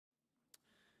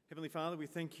Heavenly Father, we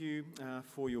thank you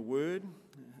for your word,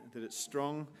 that it's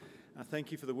strong. Thank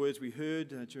you for the words we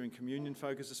heard during communion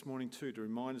focus this morning too, to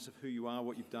remind us of who you are,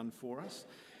 what you've done for us.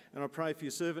 And I pray for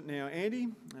your servant now, Andy.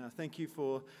 Thank you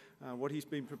for what he's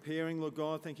been preparing, Lord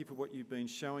God. Thank you for what you've been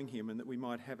showing him, and that we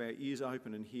might have our ears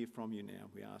open and hear from you now,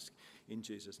 we ask in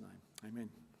Jesus' name. Amen.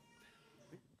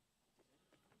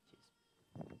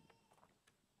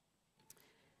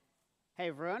 Hey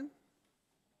everyone.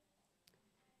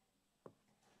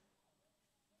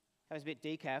 That was a bit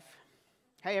decaf.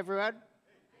 Hey everyone.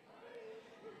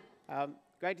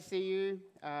 Great to see you.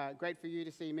 Great for you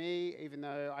to see me, even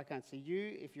though I can't see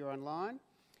you if you're online.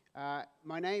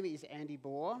 My name is Andy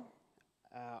Boer.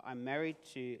 I'm married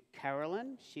to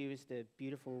Carolyn. She was the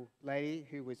beautiful lady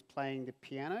who was playing the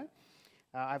piano.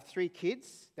 I have 3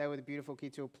 kids. They were the beautiful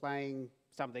kids who were playing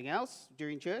something else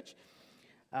during church.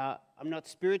 I'm not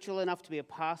spiritual enough to be a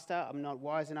pastor. I'm not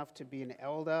wise enough to be an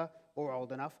elder or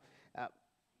old enough.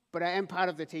 But I am part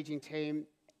of the teaching team,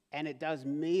 and it does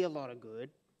me a lot of good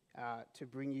to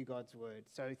bring you God's word.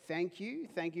 So thank you.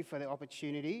 Thank you for the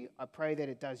opportunity. I pray that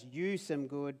it does you some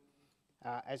good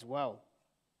as well.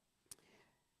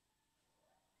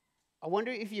 I wonder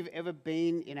if you've ever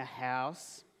been in a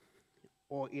house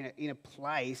or in a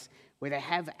place where they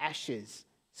have ashes,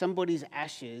 somebody's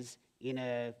ashes in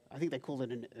I think they call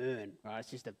it an urn, right?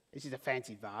 It's just a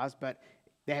fancy vase, but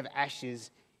they have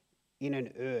ashes in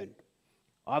an urn.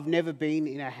 I've never been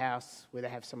in a house where they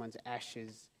have someone's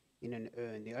ashes in an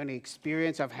urn. The only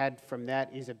experience I've had from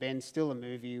that is a Ben Stiller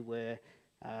movie where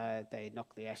they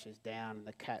knock the ashes down and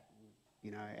the cat,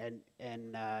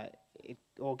 and it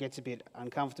all gets a bit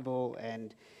uncomfortable,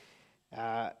 and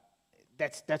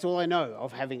that's all I know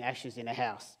of having ashes in a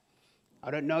house.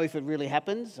 I don't know if it really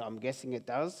happens. I'm guessing it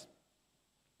does.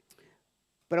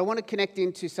 But I want to connect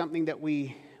into something that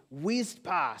we whizzed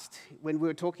past when we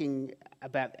were talking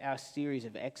about our series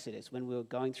of Exodus, when we were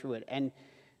going through it. And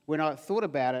when I thought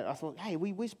about it, I thought, hey,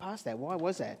 we whizzed past that. Why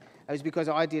was that? It was because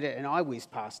I did it and I whizzed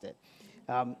past it.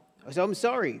 So I'm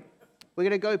sorry. We're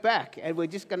going to go back and we're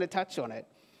just going to touch on it.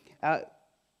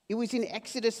 It was in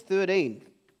Exodus 13.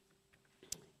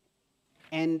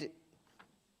 And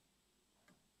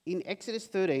in Exodus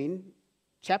 13,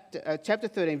 chapter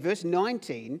 13, verse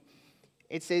 19,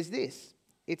 it says this.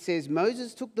 It says,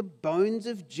 Moses took the bones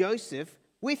of Joseph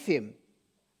with him.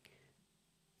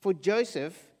 For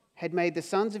Joseph had made the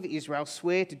sons of Israel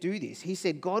swear to do this. He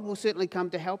said, God will certainly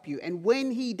come to help you. And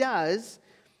when he does,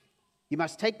 you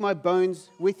must take my bones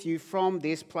with you from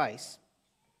this place.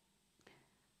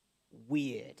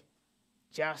 Weird.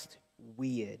 Just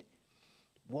weird.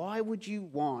 Why would you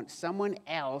want someone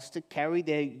else to carry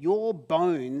your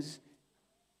bones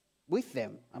with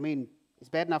them? I mean, it's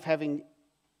bad enough having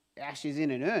ashes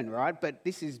in an urn, right? But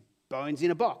this is bones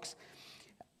in a box.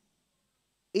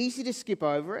 Easy to skip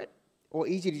over it, or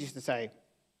easy to just to say,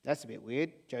 that's a bit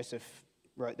weird. Joseph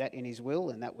wrote that in his will,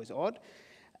 and that was odd.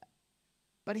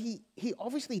 But he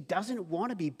obviously doesn't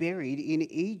want to be buried in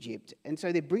Egypt, and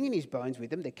so they're bringing his bones with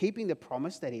them. They're keeping the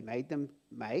promise that he made them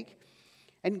make.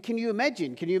 And can you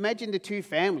imagine the 2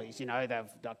 families?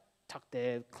 They've tucked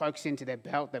their cloaks into their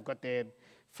belt. They've got their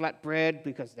flatbread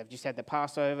because they've just had the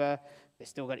Passover. They've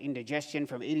still got indigestion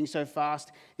from eating so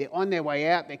fast. They're on their way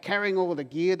out. They're carrying all the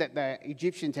gear that the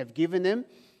Egyptians have given them.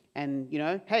 And,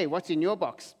 hey, what's in your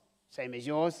box? Same as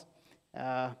yours.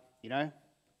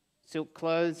 Silk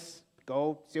clothes,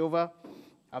 gold, silver,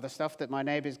 other stuff that my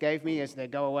neighbours gave me as their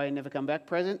go away and never come back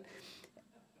present.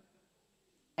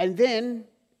 And then,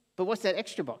 but what's that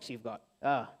extra box you've got?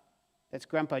 That's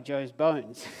Grandpa Joe's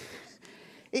bones.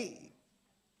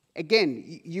 Again,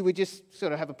 you would just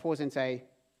sort of have a pause and say,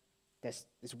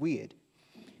 that's weird.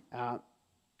 But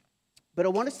I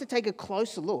want us to take a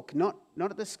closer look, not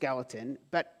at the skeleton,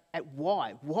 but at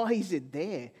why. Why is it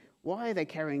there? Why are they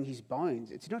carrying his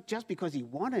bones? It's not just because he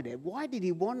wanted it. Why did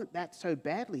he want that so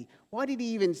badly? Why did he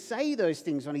even say those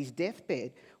things on his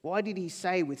deathbed? Why did he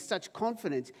say with such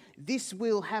confidence, this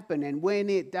will happen, and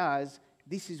when it does,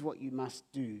 this is what you must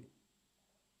do?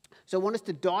 So I want us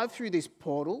to dive through this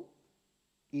portal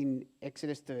in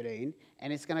Exodus 13,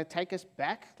 and it's going to take us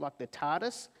back like the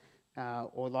TARDIS,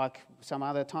 or like some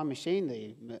other time machine.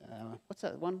 What's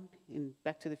that one in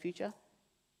Back to the Future?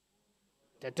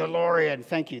 The DeLorean.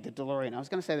 Thank you, the DeLorean. I was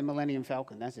going to say the Millennium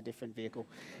Falcon. That's a different vehicle.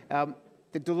 The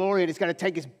DeLorean is going to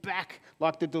take us back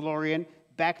like the DeLorean,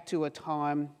 back to a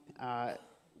time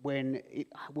when it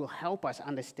will help us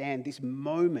understand this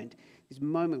moment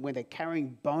when they're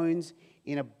carrying bones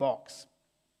in a box.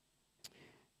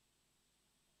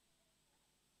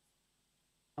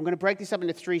 I'm going to break this up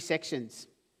into 3 sections,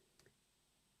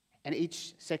 and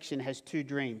each section has 2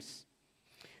 dreams.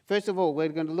 First of all, we're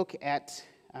going to look at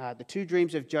the two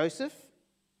dreams of Joseph.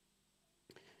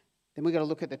 Then we're going to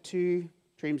look at the two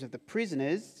dreams of the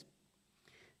prisoners.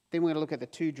 Then we're going to look at the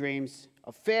two dreams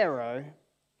of Pharaoh.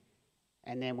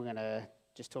 And then we're going to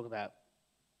just talk about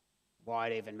why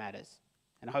it even matters.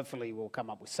 And hopefully we'll come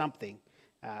up with something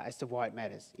as to why it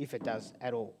matters, if it does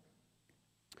at all.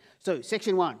 So,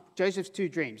 section 1, Joseph's two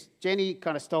dreams. Jenny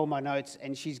kind of stole my notes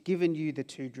and she's given you the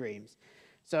two dreams.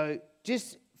 So,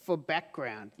 just for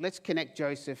background, let's connect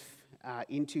Joseph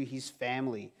into his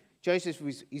family. Joseph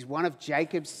is one of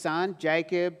Jacob's sons.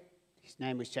 Jacob, his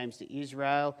name was changed to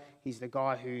Israel. He's the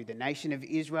guy who the nation of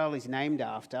Israel is named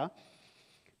after.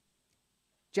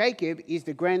 Jacob is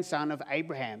the grandson of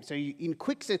Abraham. So in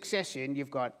quick succession, you've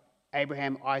got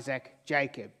Abraham, Isaac,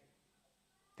 Jacob.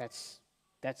 That's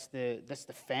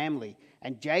the family.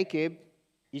 And Jacob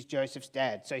is Joseph's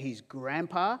dad. So his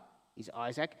grandpa is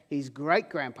Isaac. His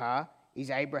great-grandpa is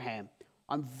Abraham.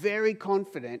 I'm very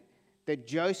confident that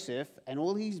Joseph and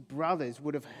all his brothers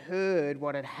would have heard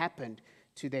what had happened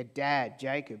to their dad,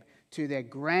 Jacob, to their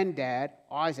granddad,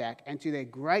 Isaac, and to their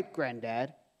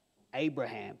great-granddad,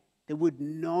 Abraham. They would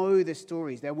know the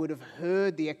stories. They would have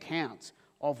heard the accounts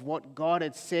of what God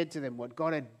had said to them, what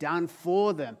God had done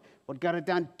for them, what God had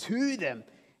done to them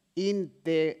in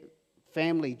their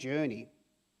family journey.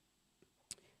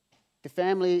 The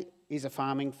family is a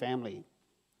farming family.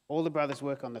 All the brothers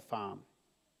work on the farm.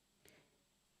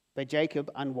 But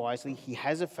Jacob, unwisely, he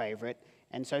has a favourite,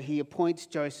 and so he appoints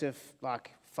Joseph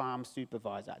like farm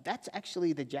supervisor. That's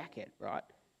actually the jacket, right?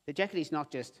 The jacket is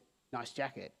not just nice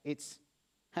jacket. It's,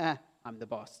 I'm the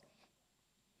boss.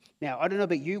 Now, I don't know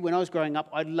about you, when I was growing up,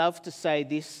 I'd love to say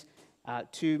this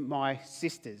to my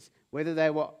sisters. Whether they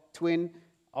were twin,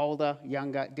 older,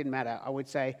 younger, didn't matter. I would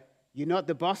say, you're not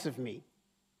the boss of me.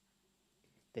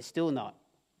 They're still not.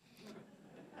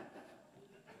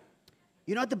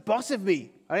 You're not the boss of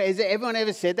me. Has everyone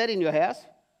ever said that in your house?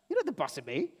 You're not the boss of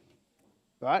me.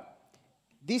 Right?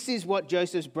 This is what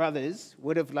Joseph's brothers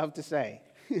would have loved to say.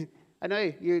 I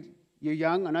know you're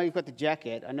young. I know you've got the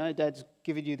jacket. I know Dad's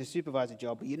given you the supervisor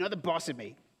job, but you're not the boss of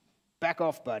me. Back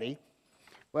off, buddy.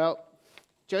 Well,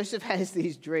 Joseph has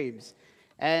these dreams.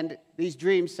 And these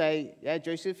dreams say, yeah,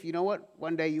 Joseph, you know what?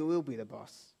 One day you will be the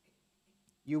boss.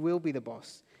 You will be the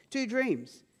boss. Two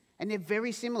dreams. And they're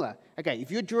very similar. Okay,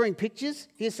 if you're drawing pictures,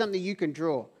 here's something you can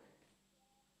draw.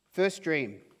 First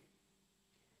dream.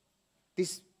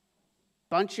 This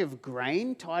bunch of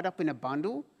grain tied up in a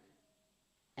bundle,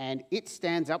 and it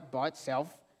stands up by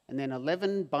itself, and then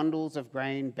 11 bundles of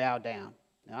grain bow down.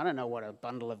 Now, I don't know what a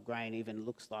bundle of grain even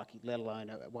looks like, let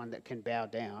alone one that can bow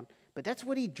down, but that's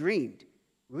what he dreamed.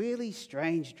 Really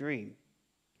strange dream.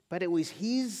 But it was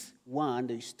his one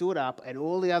who stood up and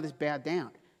all the others bowed down.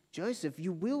 Joseph,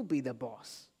 you will be the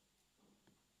boss.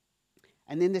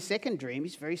 And then the second dream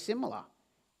is very similar.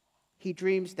 He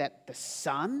dreams that the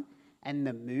sun and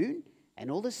the moon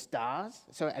and all the stars,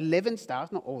 so 11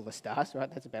 stars, not all the stars, right?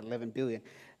 That's about 11 billion.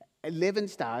 11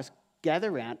 stars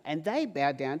gather around and they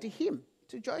bow down to him,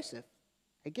 to Joseph.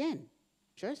 Again,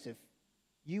 Joseph,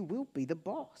 you will be the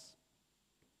boss.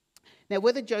 Now,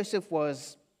 whether Joseph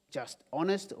was just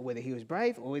honest or whether he was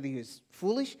brave or whether he was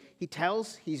foolish, he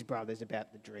tells his brothers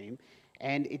about the dream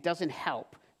and it doesn't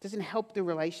help. It doesn't help the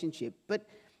relationship. But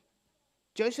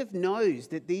Joseph knows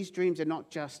that these dreams are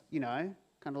not just, kind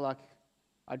of like,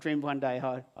 I dreamed one day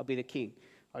I'll be the king.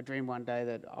 I dreamed one day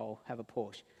that I'll have a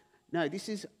Porsche. No, this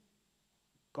is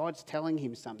God's telling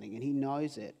him something and he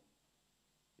knows it.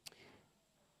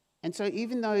 And so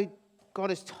even though God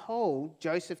has told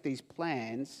Joseph these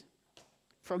plans,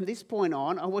 from this point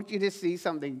on, I want you to see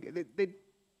something that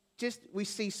we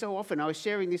see so often. I was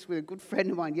sharing this with a good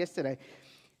friend of mine yesterday.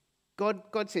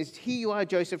 God says, here you are,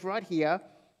 Joseph, right here.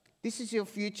 This is your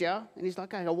future. And he's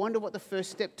like, okay, I wonder what the first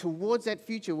step towards that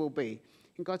future will be.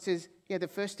 And God says, yeah, the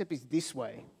first step is this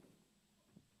way.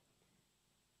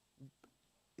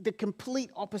 The complete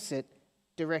opposite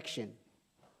direction.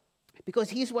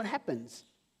 Because here's what happens.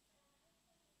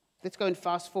 Let's go and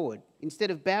fast forward.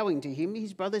 Instead of bowing to him,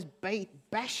 his brothers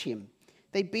bash him.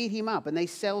 They beat him up and they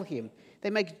sell him. They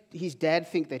make his dad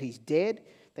think that he's dead.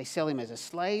 They sell him as a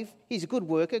slave. He's a good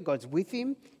worker. God's with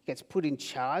him. He gets put in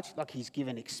charge, like he's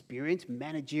given experience,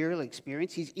 managerial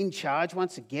experience. He's in charge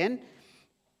once again.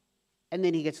 And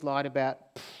then he gets lied about.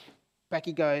 Back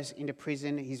he goes into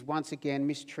prison. He's once again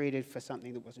mistreated for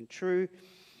something that wasn't true.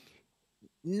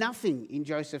 Nothing in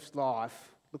Joseph's life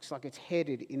looks like it's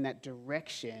headed in that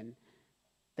direction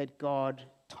that God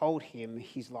told him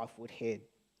his life would head.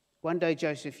 One day,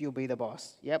 Joseph, you'll be the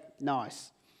boss. Yep,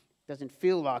 nice. Doesn't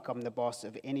feel like I'm the boss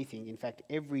of anything. In fact,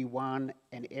 everyone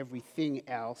and everything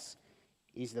else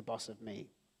is the boss of me.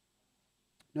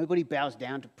 Nobody bows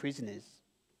down to prisoners.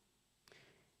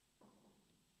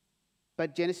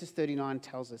 But Genesis 39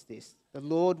 tells us this. The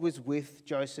Lord was with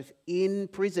Joseph in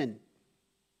prison.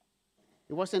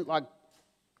 It wasn't like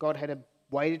God had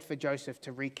waited for Joseph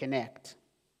to reconnect.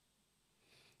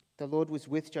 The Lord was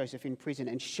with Joseph in prison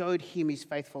and showed him his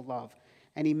faithful love.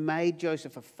 And he made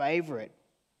Joseph a favourite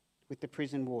with the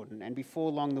prison warden. And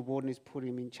before long, the warden has put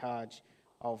him in charge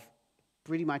of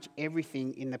pretty much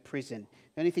everything in the prison.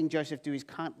 The only thing Joseph do is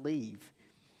can't leave.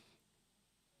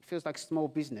 It feels like small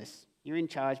business. You're in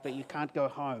charge, but you can't go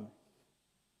home.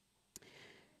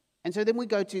 And so then we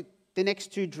go to the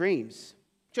next two dreams.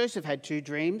 Joseph had two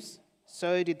dreams.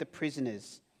 So did the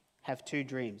prisoners have two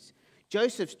dreams.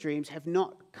 Joseph's dreams have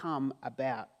not come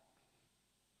about.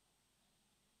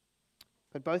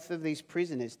 But both of these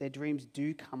prisoners, their dreams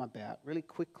do come about really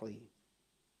quickly.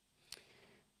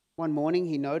 One morning,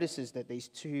 he notices that these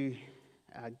two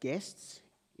guests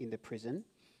in the prison,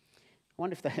 I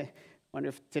wonder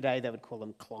if today they would call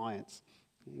them clients.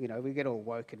 You know, we get all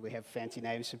woke and we have fancy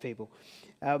names for people.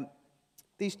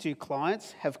 These two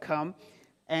clients have come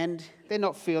and they're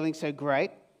not feeling so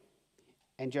great.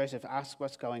 And Joseph asks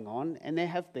what's going on, and there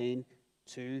have been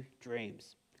two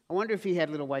dreams. I wonder if he had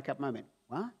a little wake-up moment.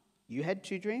 What? You had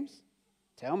two dreams?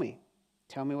 Tell me.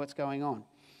 Tell me what's going on.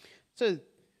 So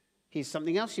here's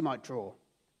something else you might draw.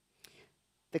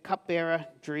 The cupbearer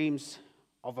dreams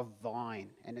of a vine,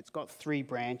 and it's got 3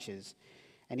 branches.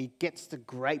 And he gets the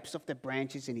grapes off the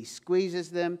branches and he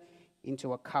squeezes them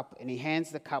into a cup, and he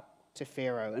hands the cup to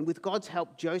Pharaoh. And with God's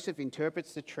help, Joseph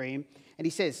interprets the dream, and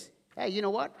he says, hey, you know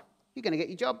what? You're going to get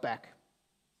your job back.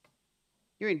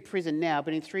 You're in prison now,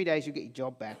 but in 3 days you'll get your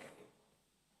job back.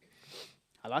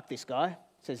 I like this guy,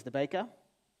 says the baker.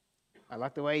 I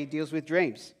like the way he deals with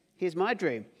dreams. Here's my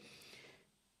dream.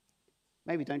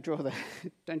 Maybe don't draw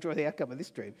the outcome of this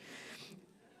dream.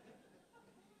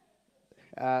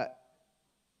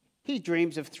 He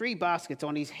dreams of 3 baskets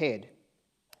on his head.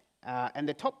 And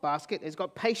the top basket has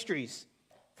got pastries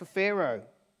for Pharaoh.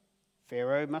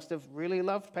 Pharaoh must have really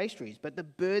loved pastries, but the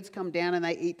birds come down and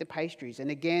they eat the pastries. And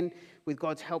again, with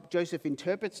God's help, Joseph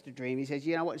interprets the dream. He says,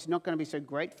 you know what, it's not going to be so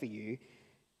great for you.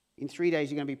 In 3 days,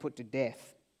 you're going to be put to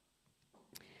death.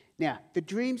 Now, the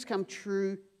dreams come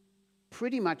true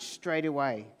pretty much straight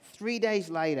away. 3 days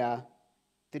later,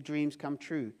 the dreams come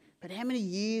true. But how many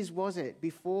years was it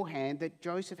beforehand that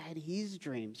Joseph had his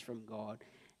dreams from God?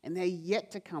 And they're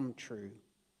yet to come true.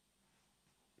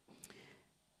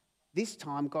 This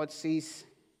time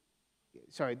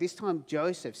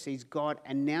Joseph sees God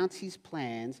announce his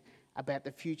plans about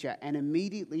the future and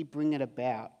immediately bring it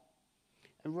about.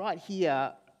 And right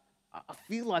here, I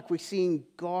feel like we're seeing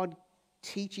God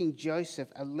teaching Joseph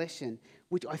a lesson,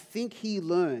 which I think he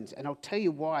learns, and I'll tell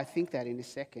you why I think that in a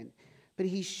second. But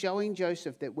he's showing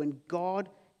Joseph that when God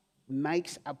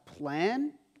makes a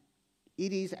plan,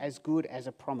 it is as good as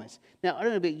a promise. Now, I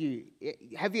don't know about you.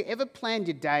 Have you ever planned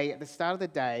your day at the start of the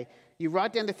day? You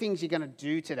write down the things you're going to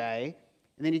do today,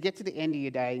 and then you get to the end of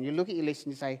your day, and you look at your list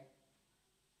and you say,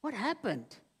 what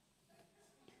happened?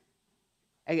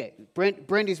 Okay,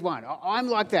 Brent is one. I'm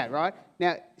like that, right?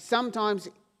 Now, sometimes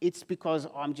it's because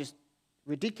I'm just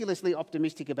ridiculously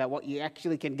optimistic about what you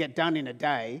actually can get done in a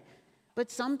day, but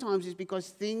sometimes it's because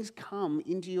things come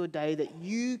into your day that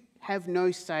you have no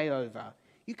say over.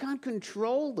 You can't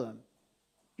control them.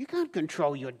 You can't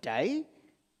control your day.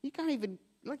 You can't even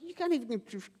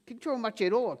control much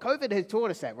at all. COVID has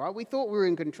taught us that, right? We thought we were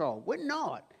in control. We're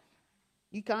not.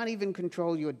 You can't even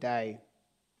control your day.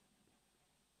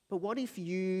 But what if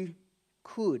you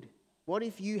could? What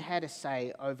if you had a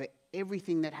say over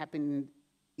everything that happened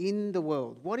in the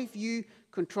world? What if you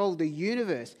controlled the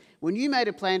universe? When you made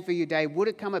a plan for your day, would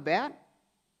it come about?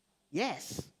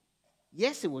 Yes.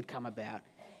 Yes, it would come about.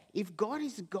 If God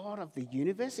is the God of the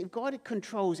universe, if God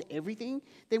controls everything,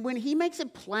 then when he makes a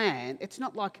plan, it's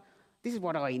not like, this is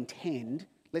what I intend,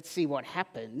 let's see what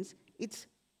happens.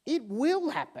 It will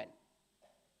happen.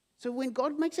 So when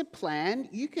God makes a plan,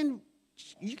 you can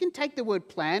take the word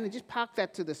plan and just park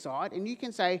that to the side, and you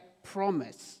can say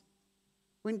promise.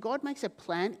 When God makes a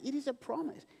plan, it is a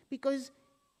promise, because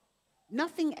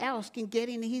nothing else can get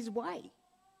in his way.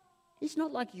 It's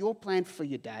not like your plan for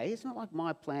your day. It's not like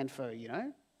my plan for,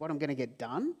 what I'm going to get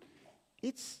done.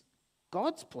 It's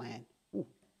God's plan. Ooh,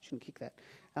 shouldn't kick that.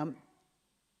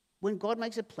 When God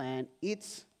makes a plan,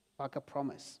 it's like a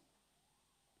promise.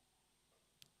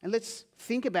 And let's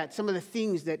think about some of the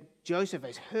things that Joseph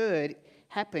has heard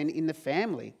happen in the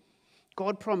family.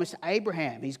 God promised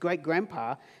Abraham, his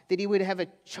great-grandpa, that he would have a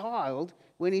child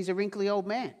when he's a wrinkly old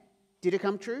man. Did it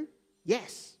come true?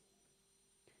 Yes.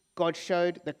 God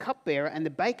showed the cupbearer and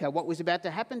the baker what was about to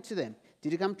happen to them.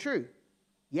 Did it come true?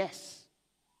 Yes.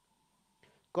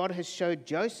 God has showed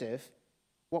Joseph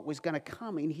what was going to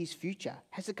come in his future.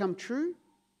 Has it come true?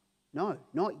 No,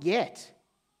 not yet.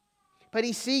 But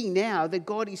he's seeing now that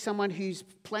God is someone whose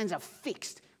plans are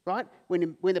fixed, right?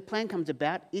 When the plan comes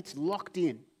about, it's locked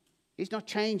in. It's not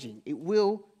changing. It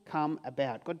will come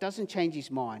about. God doesn't change his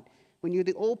mind. When you're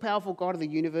the all-powerful God of the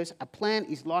universe, a plan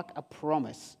is like a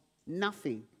promise.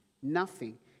 Nothing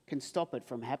can stop it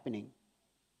from happening.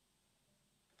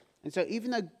 And so even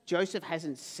though Joseph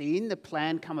hasn't seen the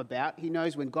plan come about, he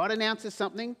knows when God announces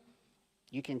something,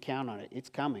 you can count on it. It's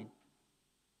coming.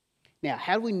 Now,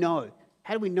 how do we know?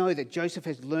 How do we know that Joseph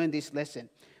has learned this lesson?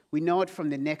 We know it from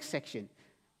the next section,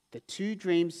 the 2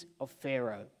 dreams of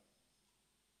Pharaoh.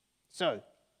 So,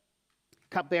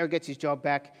 cupbearer gets his job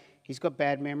back. He's got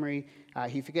bad memory.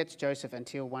 He forgets Joseph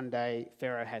until one day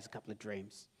Pharaoh has a couple of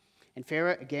dreams. And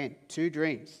Pharaoh, again, 2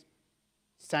 dreams.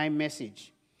 Same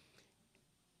message.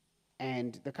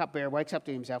 And the cupbearer wakes up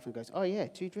to himself and goes, oh yeah,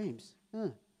 2 dreams.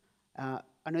 I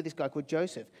know this guy called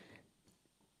Joseph.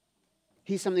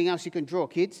 Here's something else you can draw,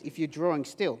 kids, if you're drawing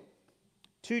still.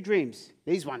 2 dreams.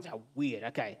 These ones are weird.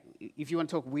 Okay, if you want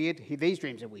to talk weird, these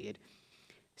dreams are weird.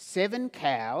 7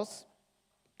 cows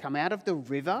come out of the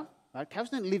river. Right? Cows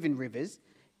don't live in rivers.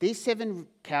 These 7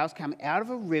 cows come out of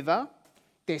a river.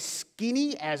 They're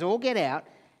skinny as all get out.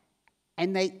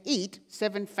 And they eat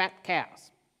 7 fat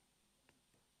cows.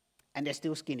 And they're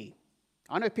still skinny.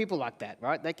 I know people like that,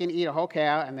 right? They can eat a whole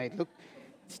cow and they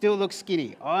still look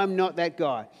skinny. I'm not that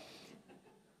guy.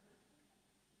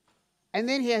 And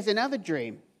then he has another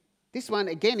dream. This one,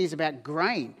 again, is about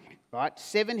grain, right?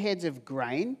 7 heads of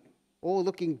grain, all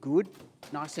looking good,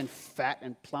 nice and fat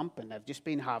and plump, and they've just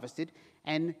been harvested.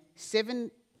 And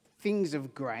 7 things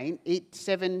of grain eat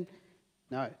 7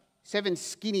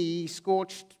 skinny,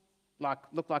 scorched,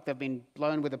 look like they've been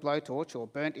blown with a blowtorch or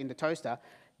burnt in the toaster.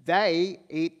 They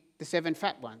eat the 7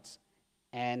 fat ones,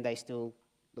 and they still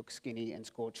look skinny and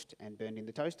scorched and burned in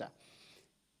the toaster.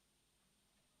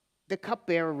 The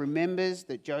cupbearer remembers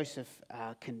that Joseph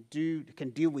can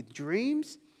deal with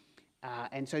dreams,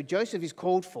 and so Joseph is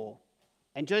called for.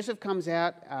 And Joseph comes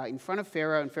out in front of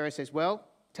Pharaoh, and Pharaoh says, well,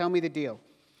 tell me the deal.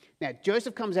 Now,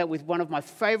 Joseph comes out with one of my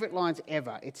favourite lines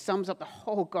ever. It sums up the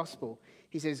whole gospel.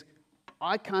 He says,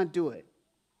 I can't do it,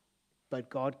 but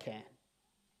God can.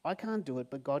 I can't do it,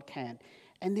 but God can.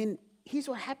 And then here's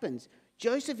what happens.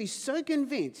 Joseph is so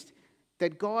convinced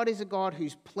that God is a God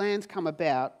whose plans come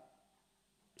about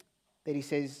that he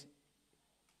says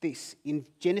this in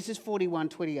Genesis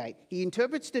 41:28. He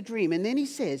interprets the dream and then he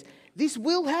says, this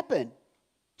will happen,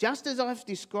 just as I've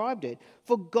described it,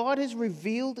 for God has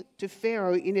revealed to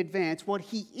Pharaoh in advance what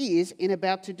he is and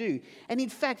about to do. And in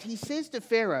fact, he says to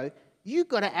Pharaoh, you've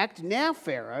got to act now,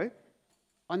 Pharaoh,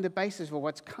 on the basis of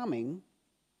what's coming.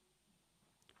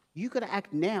 You've got to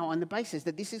act now on the basis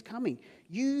that this is coming.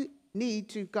 You need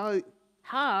to go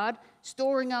hard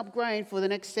storing up grain for the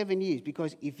next 7 years,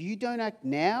 because if you don't act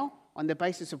now on the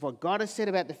basis of what God has said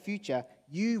about the future,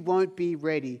 you won't be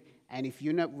ready. And if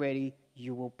you're not ready,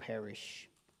 you will perish.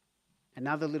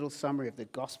 Another little summary of the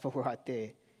gospel right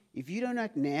there. If you don't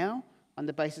act now on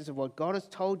the basis of what God has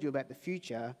told you about the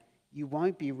future, you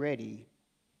won't be ready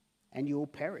and you will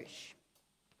perish.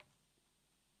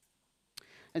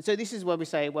 And so this is where we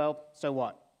say, well, so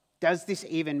what? Does this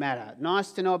even matter?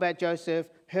 Nice to know about Joseph,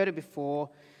 heard it before.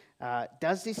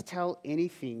 Does this tell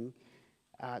anything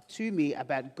to me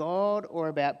about God or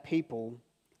about people?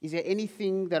 Is there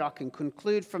anything that I can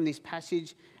conclude from this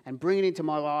passage and bring it into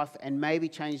my life and maybe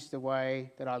change the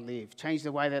way that I live, change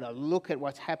the way that I look at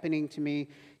what's happening to me,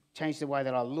 change the way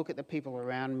that I look at the people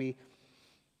around me?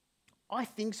 I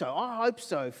think so. I hope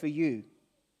so for you.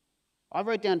 I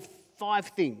wrote down 5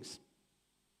 things.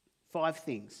 5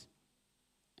 things.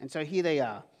 And so here they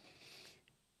are.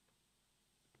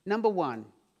 Number 1,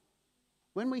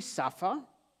 when we suffer,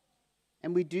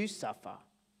 and we do suffer,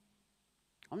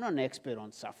 I'm not an expert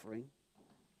on suffering.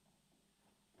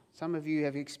 Some of you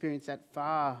have experienced that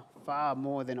far, far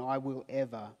more than I will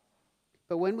ever.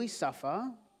 But when we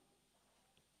suffer,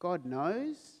 God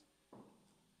knows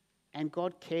and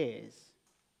God cares.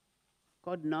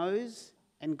 God knows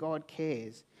and God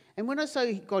cares. And when I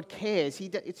say God cares,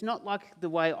 it's not like the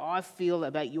way I feel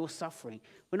about your suffering.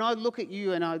 When I look at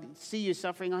you and I see you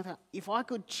suffering, I thought, if I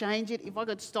could change it, if I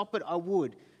could stop it, I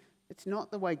would. It's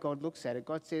not the way God looks at it.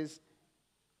 God says,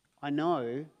 I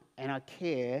know and I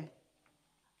care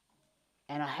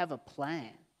and I have a plan.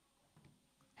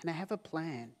 And I have a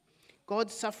plan.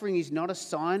 God's suffering is not a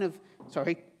sign of,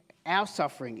 our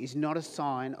suffering is not a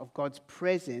sign of God's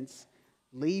presence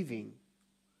leaving.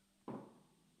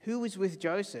 Who was with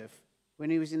Joseph when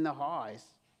he was in the highs?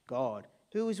 God.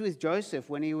 Who was with Joseph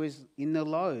when he was in the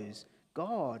lows?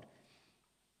 God.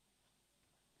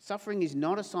 Suffering is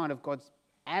not a sign of God's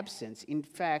absence. In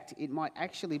fact, it might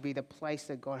actually be the place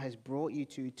that God has brought you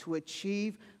to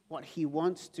achieve what he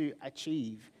wants to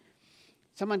achieve.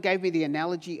 Someone gave me the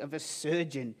analogy of a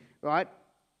surgeon, right?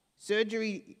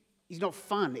 Surgery is not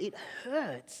fun. It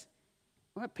hurts.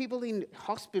 Right? People in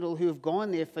hospital who have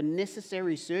gone there for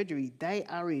necessary surgery, they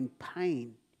are in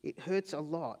pain. It hurts a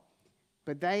lot.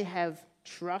 But they have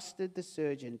trusted the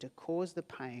surgeon to cause the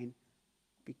pain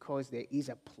because there is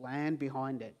a plan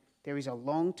behind it. There is a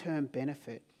long-term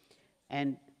benefit.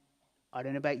 And I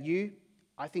don't know about you,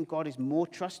 I think God is more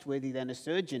trustworthy than a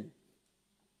surgeon.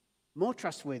 More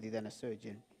trustworthy than a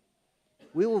surgeon.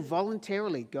 We will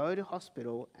voluntarily go to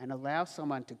hospital and allow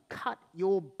someone to cut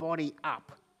your body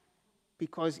up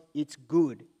because it's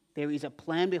good. There is a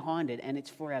plan behind it and it's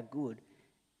for our good.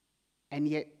 And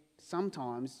yet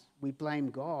sometimes we blame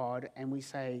God and we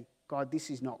say, God, this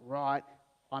is not right.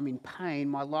 I'm in pain.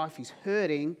 My life is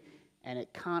hurting and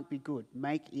it can't be good.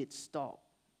 Make it stop.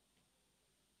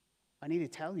 I need to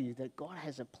tell you that God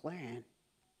has a plan.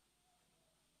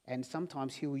 And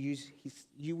sometimes you will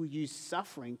use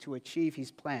suffering to achieve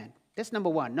his plan. That's number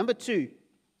one. Number two,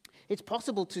 it's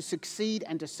possible to succeed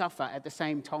and to suffer at the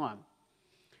same time.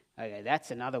 Okay,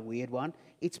 that's another weird one.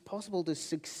 It's possible to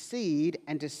succeed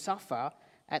and to suffer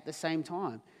at the same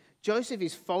time. Joseph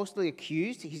is falsely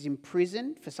accused. He's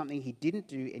imprisoned for something he didn't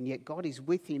do, and yet God is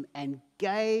with him and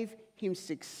gave him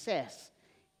success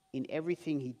in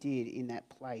everything he did in that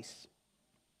place.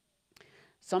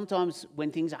 Sometimes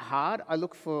when things are hard, I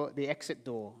look for the exit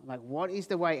door. I'm like, what is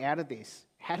the way out of this?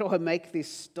 How do I make this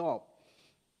stop?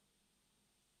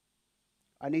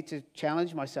 I need to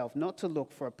challenge myself not to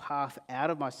look for a path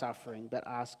out of my suffering, but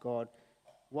ask God,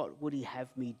 what would he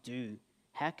have me do?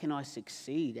 How can I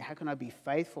succeed? How can I be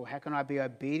faithful? How can I be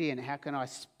obedient? How can I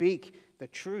speak the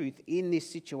truth in this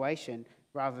situation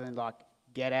rather than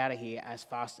get out of here as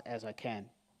fast as I can?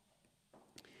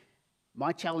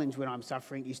 My challenge when I'm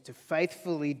suffering is to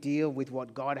faithfully deal with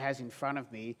what God has in front of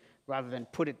me rather than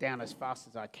put it down as fast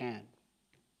as I can.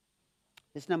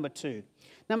 That's number two.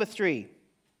 Number three,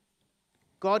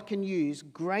 God can use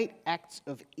great acts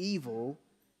of evil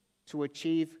to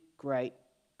achieve great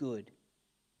good.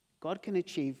 God can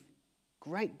achieve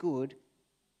great good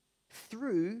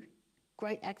through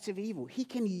great acts of evil. He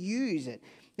can use it.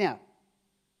 Now,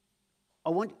 I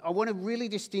want to really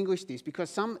distinguish this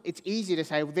because it's easy to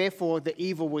say, well, therefore, the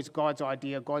evil was God's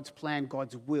idea, God's plan,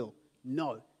 God's will.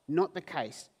 No, not the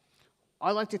case.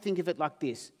 I like to think of it like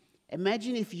this.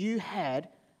 Imagine if you had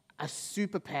a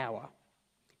superpower.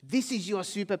 This is your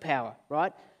superpower,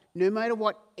 right? No matter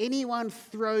what anyone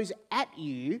throws at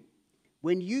you,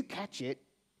 when you catch it,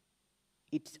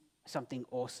 it's something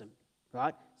awesome,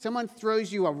 right? Someone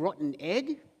throws you a rotten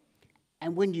egg,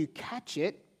 and when you catch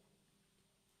it,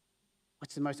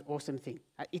 what's the most awesome thing?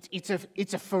 It's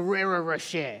a Ferrero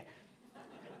Rocher,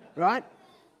 right?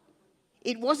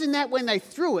 It wasn't that when they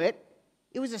threw it,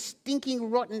 it was a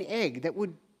stinking rotten egg that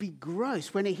would be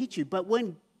gross when it hit you. But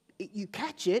when you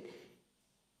catch it,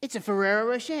 it's a Ferrero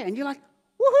Rocher. And you're like,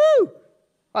 woohoo,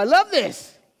 I love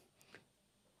this.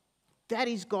 That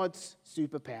is God's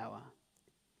superpower.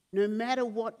 No matter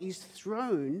what is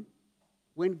thrown,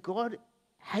 when God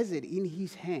has it in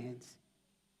his hands,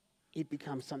 it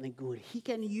becomes something good. He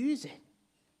can use it.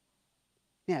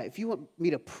 Now, if you want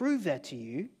me to prove that to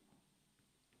you,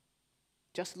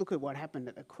 just look at what happened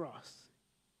at the cross.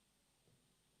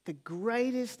 The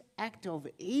greatest act of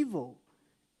evil,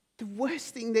 the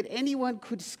worst thing that anyone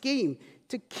could scheme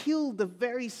to kill the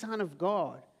very Son of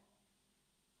God,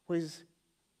 was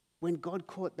when God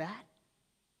caught that,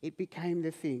 it became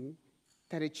the thing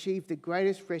that achieved the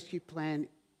greatest rescue plan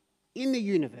in the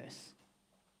universe.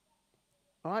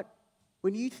 Right?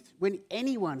 When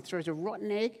anyone throws a rotten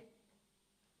egg,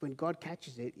 when God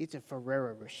catches it, it's a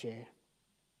Ferrero Rocher.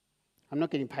 I'm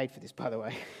not getting paid for this, by the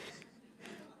way.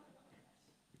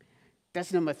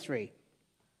 That's number three.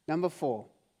 Number four,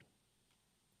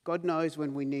 God knows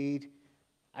when we need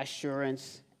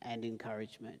assurance and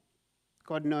encouragement.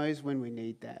 God knows when we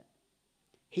need that.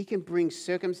 He can bring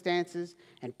circumstances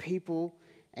and people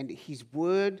and his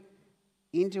word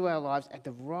into our lives at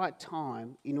the right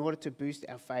time in order to boost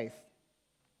our faith.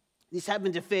 This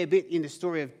happens a fair bit in the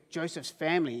story of Joseph's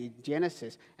family in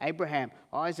Genesis. Abraham,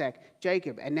 Isaac,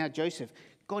 Jacob, and now Joseph.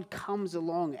 God comes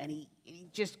along and he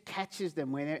just catches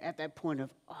them when they're at that point of,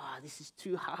 this is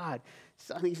too hard.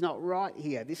 Something's not right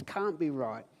here. This can't be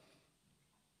right.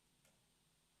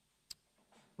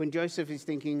 When Joseph is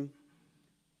thinking,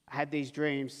 I had these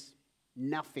dreams,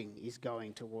 nothing is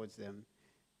going towards them,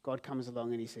 God comes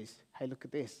along and he says, hey, look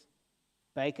at this.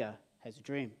 Baker has a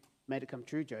dream. Made it come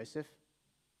true, Joseph.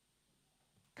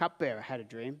 Cupbearer had a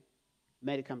dream.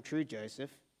 Made it come true,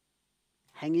 Joseph.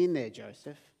 Hang in there,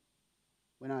 Joseph.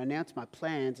 When I announce my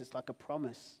plans, it's like a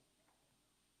promise.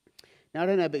 Now, I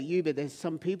don't know about you, but there's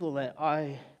some people that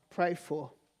I pray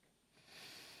for.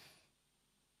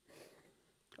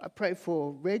 I pray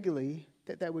for regularly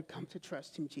that they would come to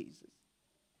trust in Jesus.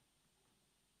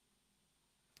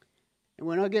 And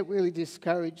when I get really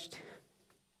discouraged,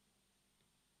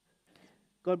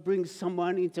 God brings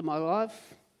someone into my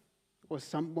life, or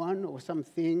someone, or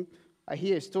something. I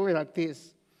hear a story like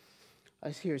this. I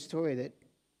hear a story that,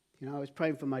 I was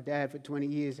praying for my dad for 20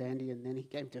 years, Andy, and then he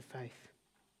came to faith.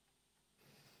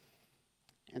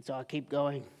 And so I keep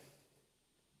going.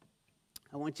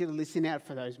 I want you to listen out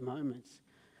for those moments.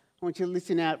 I want you to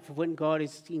listen out for when God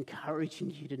is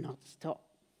encouraging you to not stop.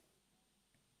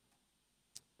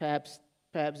 Perhaps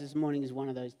this morning is one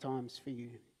of those times for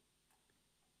you.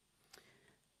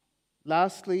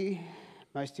 Lastly,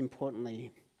 most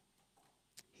importantly,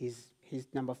 here's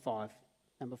number five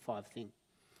thing.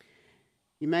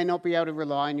 You may not be able to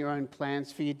rely on your own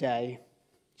plans for your day.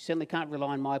 You certainly can't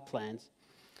rely on my plans.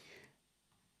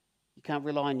 You can't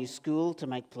rely on your school to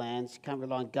make plans. You can't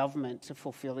rely on government to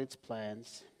fulfill its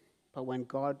plans. But when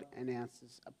God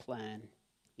announces a plan,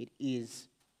 it is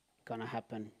going to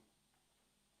happen.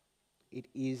 It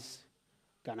is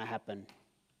going to happen.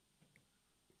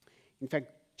 In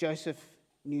fact, Joseph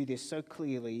knew this so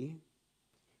clearly.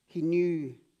 He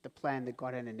knew the plan that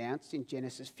God had announced in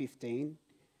Genesis 15,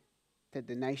 that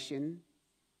the nation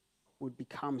would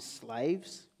become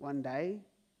slaves one day,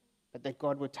 but that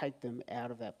God would take them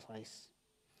out of that place.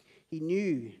 He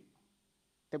knew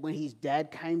that when his dad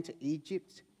came to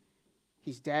Egypt,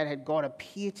 his dad had God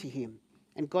appear to him.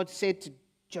 And God said to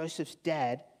Joseph's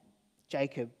dad,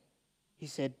 Jacob, he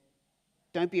said,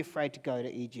 don't be afraid to go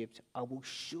to Egypt. I will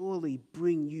surely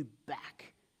bring you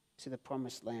back to the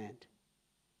promised land.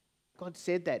 God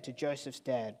said that to Joseph's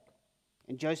dad.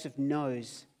 And Joseph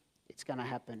knows it's going to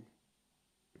happen.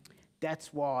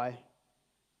 That's why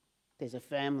there's a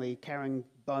family carrying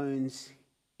bones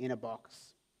in a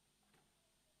box.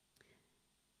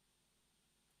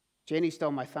 Jenny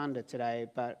stole my thunder today,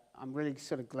 but I'm really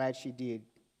sort of glad she did.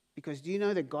 Because do you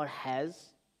know that God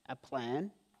has a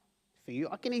plan for you?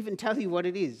 I can even tell you what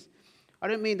it is. I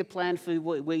don't mean the plan for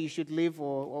where you should live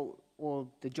or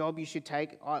the job you should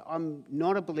take. I'm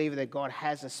not a believer that God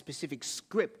has a specific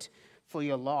script for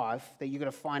your life that you've got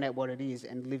to find out what it is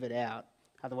and live it out.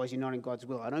 Otherwise, you're not in God's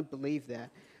will. I don't believe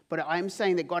that. But I'm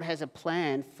saying that God has a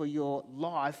plan for your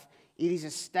life. It is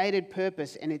a stated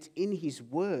purpose and it's in his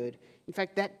word. In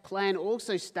fact, that plan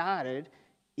also started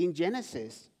in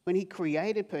Genesis. When he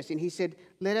created person, he said,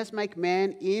 let us make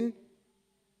man in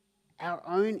our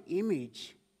own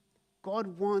image.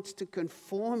 God wants to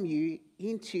conform you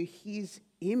into his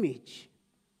image.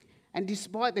 And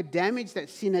despite the damage that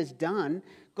sin has done,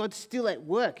 God's still at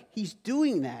work. He's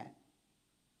doing that.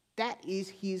 That is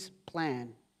his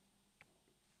plan.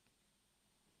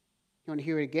 You want to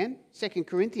hear it again? 2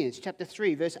 Corinthians chapter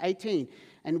 3, verse 18.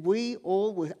 And we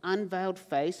all with unveiled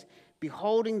face,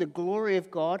 beholding the glory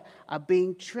of God, are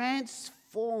being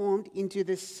transformed into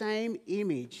the same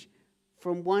image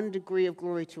from one degree of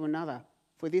glory to another.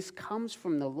 For this comes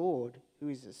from the Lord, who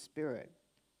is the Spirit.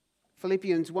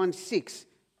 Philippians 1:6.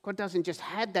 God doesn't just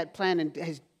have that plan and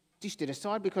has dished it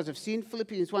aside because of sin.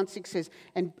 Philippians 1:6 says,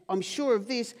 and I'm sure of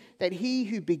this, that he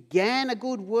who began a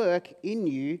good work in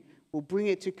you will bring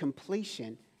it to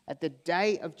completion at the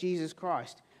day of Jesus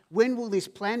Christ. When will this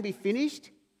plan be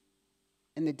finished?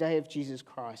 In the day of Jesus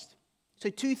Christ. So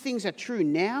two things are true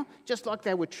now, just like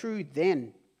they were true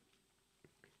then.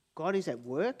 God is at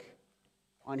work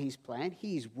on his plan.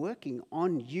 He is working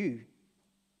on you.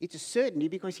 It's a certainty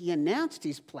because he announced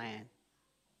his plan.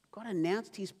 God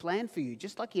announced his plan for you,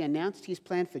 just like he announced his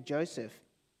plan for Joseph.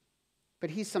 But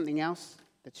here's something else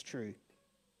that's true.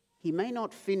 He may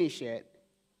not finish it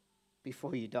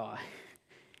before you die.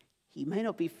 He may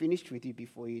not be finished with you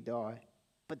before you die,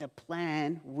 but the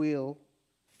plan will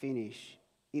finish.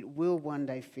 It will one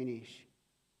day finish.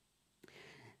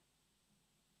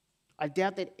 I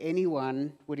doubt that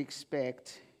anyone would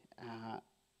expect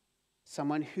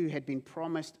someone who had been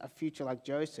promised a future like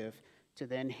Joseph to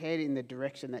then head in the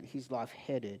direction that his life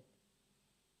headed.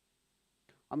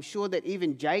 I'm sure that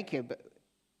even Jacob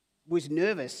was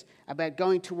nervous about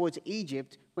going towards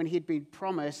Egypt when he'd been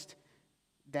promised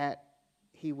that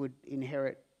he would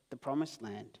inherit the promised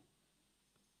land.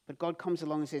 But God comes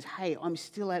along and says, hey, I'm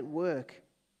still at work.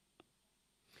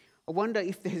 I wonder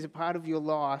if there's a part of your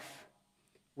life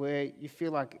where you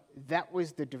feel like that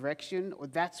was the direction or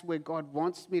that's where God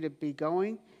wants me to be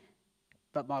going,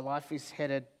 but my life is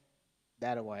headed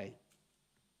that way.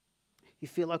 You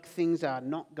feel like things are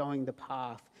not going the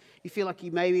path. You feel like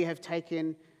you maybe have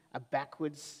taken a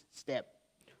backwards step,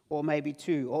 or maybe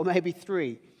two, or maybe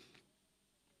three.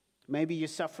 Maybe you're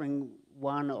suffering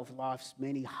one of life's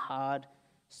many hard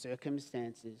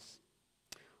circumstances.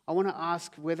 I want to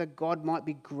ask whether God might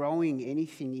be growing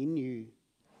anything in you.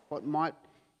 What might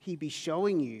He be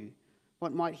showing you?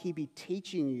 What might He be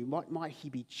teaching you? What might He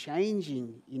be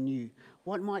changing in you?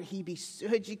 What might He be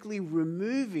surgically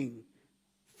removing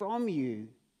from you?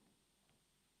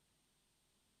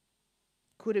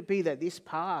 Could it be that this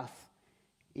path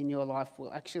in your life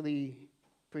will actually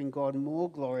bring God more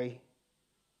glory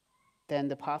than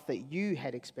the path that you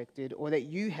had expected or that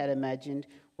you had imagined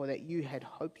or that you had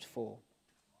hoped for?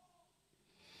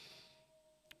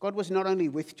 God was not only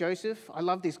with Joseph. I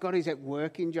love this. God is at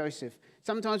work in Joseph.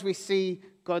 Sometimes we see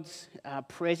God's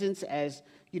presence as,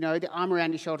 the arm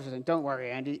around his shoulders and don't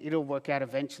worry, Andy, it'll work out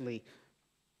eventually.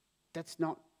 That's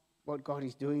not what God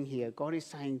is doing here. God is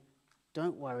saying,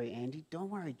 don't worry, Andy. Don't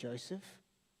worry, Joseph.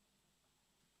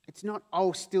 It's not,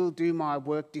 I'll still do my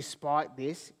work despite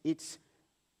this. It's,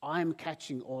 I'm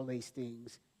catching all these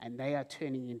things and they are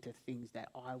turning into things that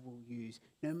I will use.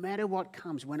 No matter what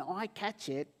comes, when I catch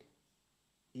it,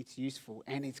 it's useful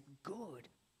and it's good.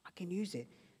 I can use it.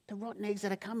 The rotten eggs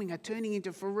that are coming are turning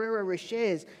into Ferrero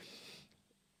Rochers.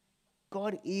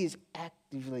 God is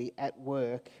actively at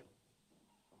work.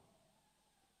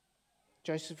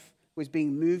 Joseph was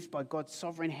being moved by God's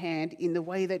sovereign hand in the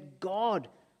way that God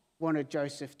wanted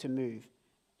Joseph to move.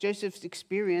 Joseph's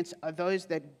experience are those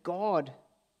that God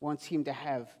wants him to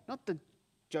have, not that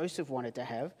Joseph wanted to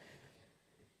have.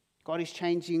 God is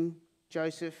changing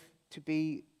Joseph to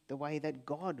be the way that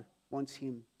God wants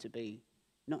him to be,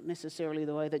 not necessarily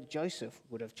the way that Joseph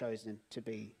would have chosen to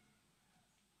be.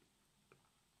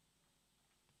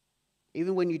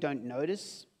 Even when you don't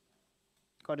notice,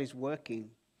 God is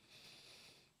working.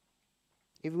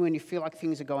 Even when you feel like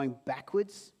things are going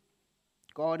backwards,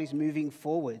 God is moving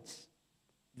forwards.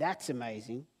 That's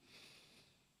amazing.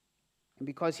 And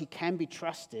because he can be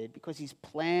trusted, because his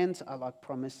plans are like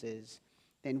promises,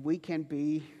 then we can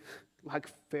be like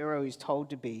Pharaoh is told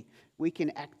to be. We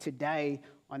can act today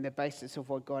on the basis of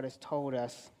what God has told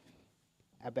us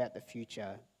about the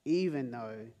future, even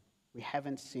though we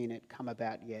haven't seen it come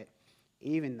about yet,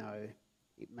 even though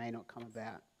it may not come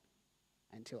about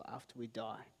until after we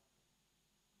die.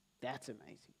 That's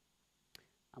amazing.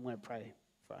 I'm going to pray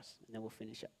for us, and then we'll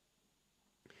finish up.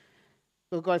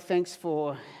 Lord God, thanks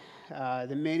for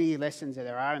the many lessons that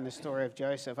there are in the story of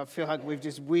Joseph. I feel like we've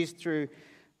just whizzed through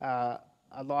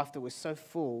a life that was so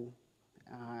full,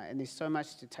 and there's so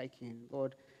much to take in.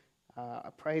 Lord, I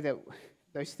pray that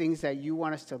those things that you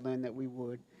want us to learn, that we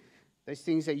would. Those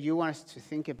things that you want us to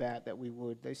think about, that we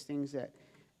would. Those things that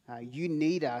you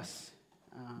need us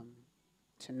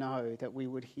to know, that we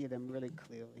would hear them really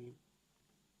clearly.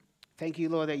 Thank you,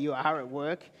 Lord, that you are at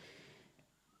work.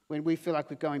 When we feel like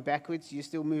we're going backwards, you're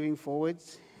still moving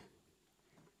forwards.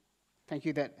 Thank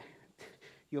you that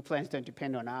your plans don't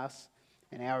depend on us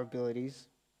and our abilities.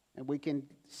 And we can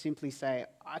simply say,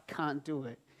 I can't do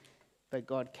it, but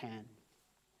God can.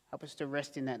 Help us to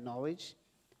rest in that knowledge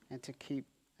and to keep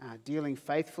dealing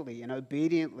faithfully and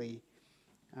obediently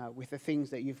with the things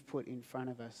that you've put in front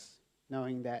of us,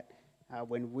 knowing that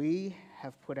when we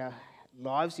have put our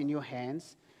lives in your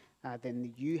hands,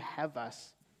 then you have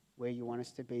us where you want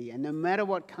us to be. And no matter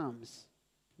what comes,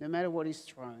 no matter what is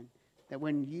thrown, that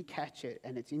when you catch it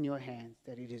and it's in your hands,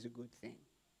 that it is a good thing.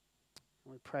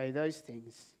 And we pray those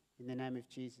things in the name of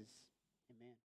Jesus.